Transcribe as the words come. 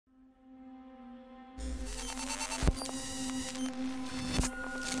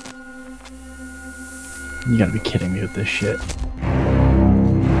You gotta be kidding me with this shit.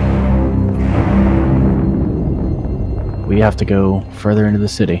 We have to go further into the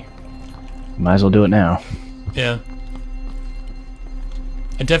city. Might as well do it now. Yeah.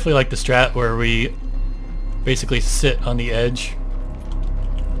 I definitely like the strat where we basically sit on the edge.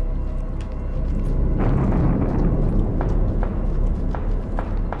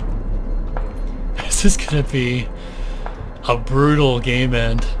 This is gonna be a brutal game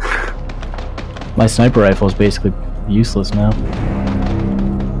end. My sniper rifle is basically useless now.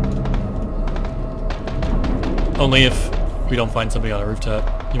 Only if we don't find somebody on a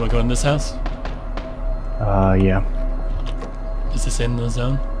rooftop. You wanna go in this house? Yeah. Is this in the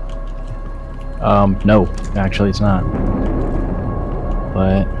zone? No. Actually, it's not.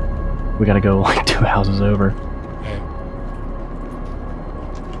 But we gotta go like 2 houses over. Okay.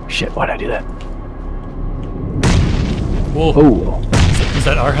 Shit, why'd I do that? Whoa. Oh. Is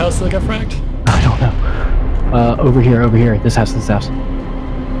that our house that got fracked? I don't know. Over here, over here. This house, this house.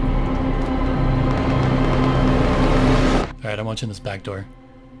 Alright, I'm watching this back door.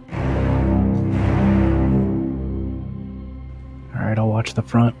 Alright, I'll watch the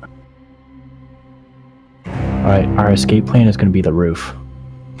front. Alright, our escape plan is gonna be the roof.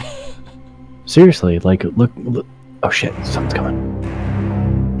 Seriously, like, look. Oh shit, something's coming.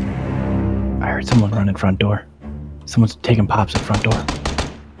 I heard someone run in front door. Someone's taking pops at front door.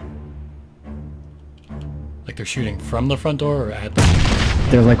 Like they're shooting from the front door or at the...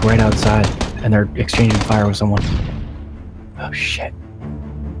 They're like right outside, and they're exchanging fire with someone. Oh shit.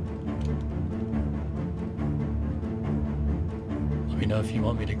 Let me know if you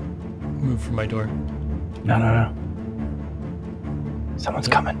want me to move from my door. No, no, no. Someone's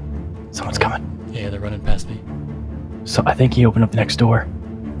coming. Someone's coming. Yeah, they're running past me. So I think he opened up the next door.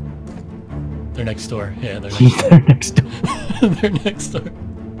 They're next door. Yeah, they're next door. They're next door. They're next door.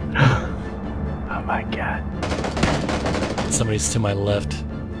 Oh my god. Somebody's to my left.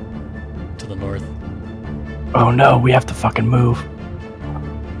 To the north. Oh no, we have to fucking move.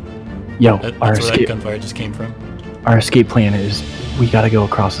 Yo, That's where that gunfire just came from. Our escape plan is we gotta go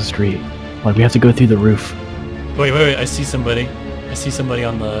across the street. Like we have to go through the roof. Wait, I see somebody. I see somebody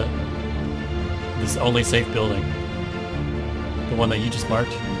on the... this only safe building. The one that you just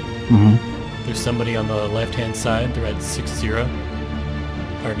marked. Mm-hmm. There's somebody on the left-hand side. They're at 6-0.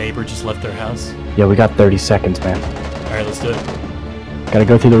 Our neighbor just left their house. Yeah, we got 30 seconds, man. Alright, let's do it. Gotta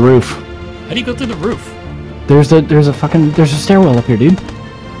go through the roof. How do you go through the roof? There's a stairwell up here, dude.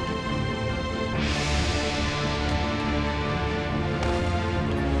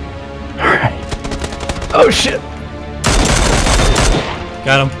 Alright. Oh shit!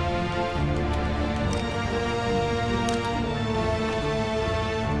 Got him.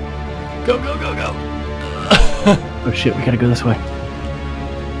 Go, go, go, go! Oh shit, we gotta go this way.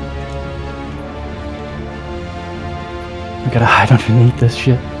 We gotta hide underneath this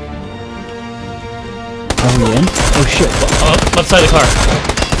shit. Are we in? Oh shit. Oh, left side of the car.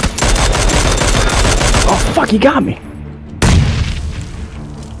 Oh fuck, he got me!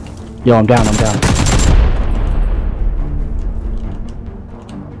 Yo, I'm down, I'm down.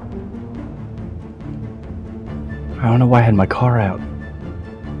 I don't know why I had my car out.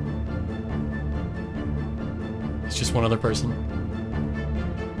 It's just one other person.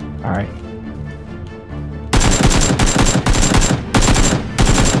 Alright.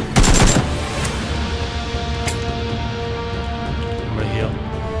 I'm gonna heal.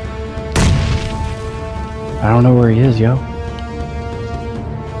 I don't know where he is, yo.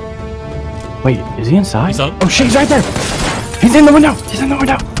 Wait, is he inside? He's on. Oh shit, he's right there! He's in the window! He's in the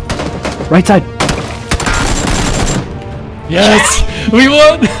window! Right side! Yes! We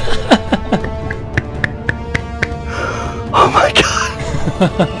won! Oh my god!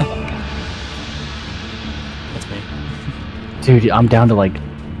 That's me. Dude, I'm down to like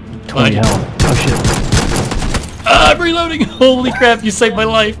 20 health. Oh shit. Ah, I'm reloading! Holy crap, you saved my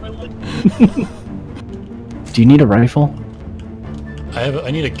life! Do you need a rifle?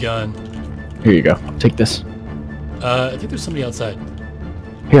 I need a gun. Here you go. Take this. I think there's somebody outside.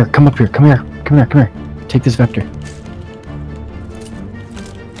 Here, come up here. Come here. Come here. Come here. Take this vector.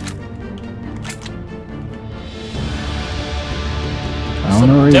 I don't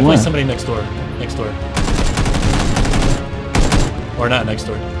know where he Definitely went. somebody next door. Next door. Or not next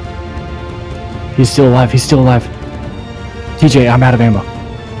door. He's still alive. He's still alive. TJ, I'm out of ammo.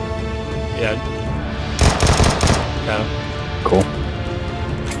 Yeah. Got him. Cool.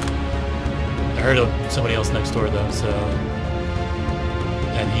 I heard of somebody else next door though, so...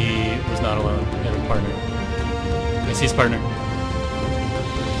 And he was not alone. He had a partner. I see his partner.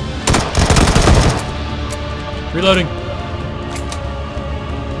 Reloading!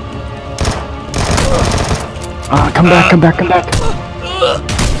 Come back, come back, come back.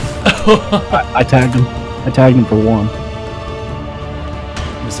 I tagged him. I tagged him for one.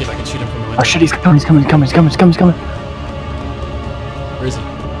 Let me see if I can shoot him from the window. Oh shit, he's coming, he's coming, he's coming, he's coming, he's coming, he's coming. Where is he?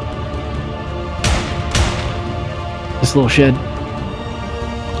 This little shed.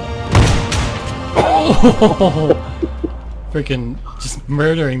 Oh, freaking just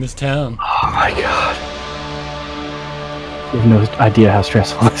murdering this town. Oh my god. You have no idea how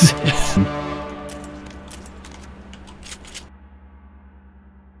stressful this is.